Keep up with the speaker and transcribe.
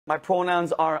My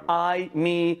pronouns are I,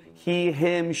 me, he,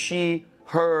 him, she,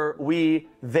 her, we,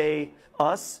 they,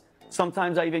 us.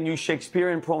 Sometimes I even use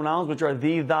Shakespearean pronouns, which are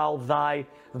thee, thou, thy,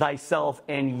 thyself,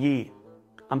 and ye.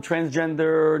 I'm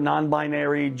transgender,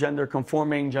 non-binary, gender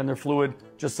conforming, gender fluid,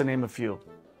 just to name a few.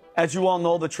 As you all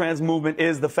know, the trans movement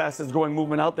is the fastest growing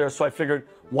movement out there, so I figured,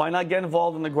 why not get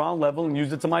involved in the ground level and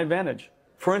use it to my advantage?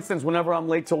 For instance, whenever I'm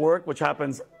late to work, which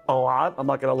happens a lot, I'm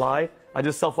not gonna lie, I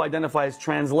just self-identify as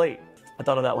trans late. I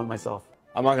thought of that one myself.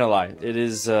 I'm not gonna lie, it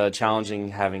is challenging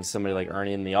having somebody like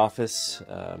Ernie in the office,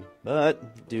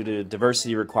 but due to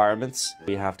diversity requirements,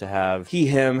 we have to have he,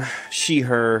 him, she,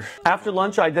 her. After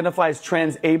lunch, I identify as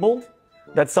trans-abled.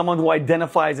 That's someone who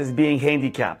identifies as being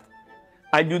handicapped.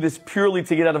 I do this purely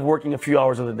to get out of working a few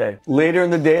hours of the day. Later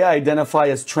in the day, I identify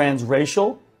as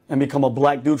transracial and become a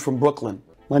black dude from Brooklyn.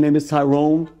 My name is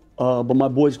Tyrone, but my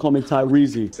boys call me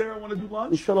Tyrese. Sarah, wanna do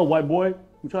lunch? Shut up, white boy.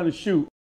 I'm trying to shoot.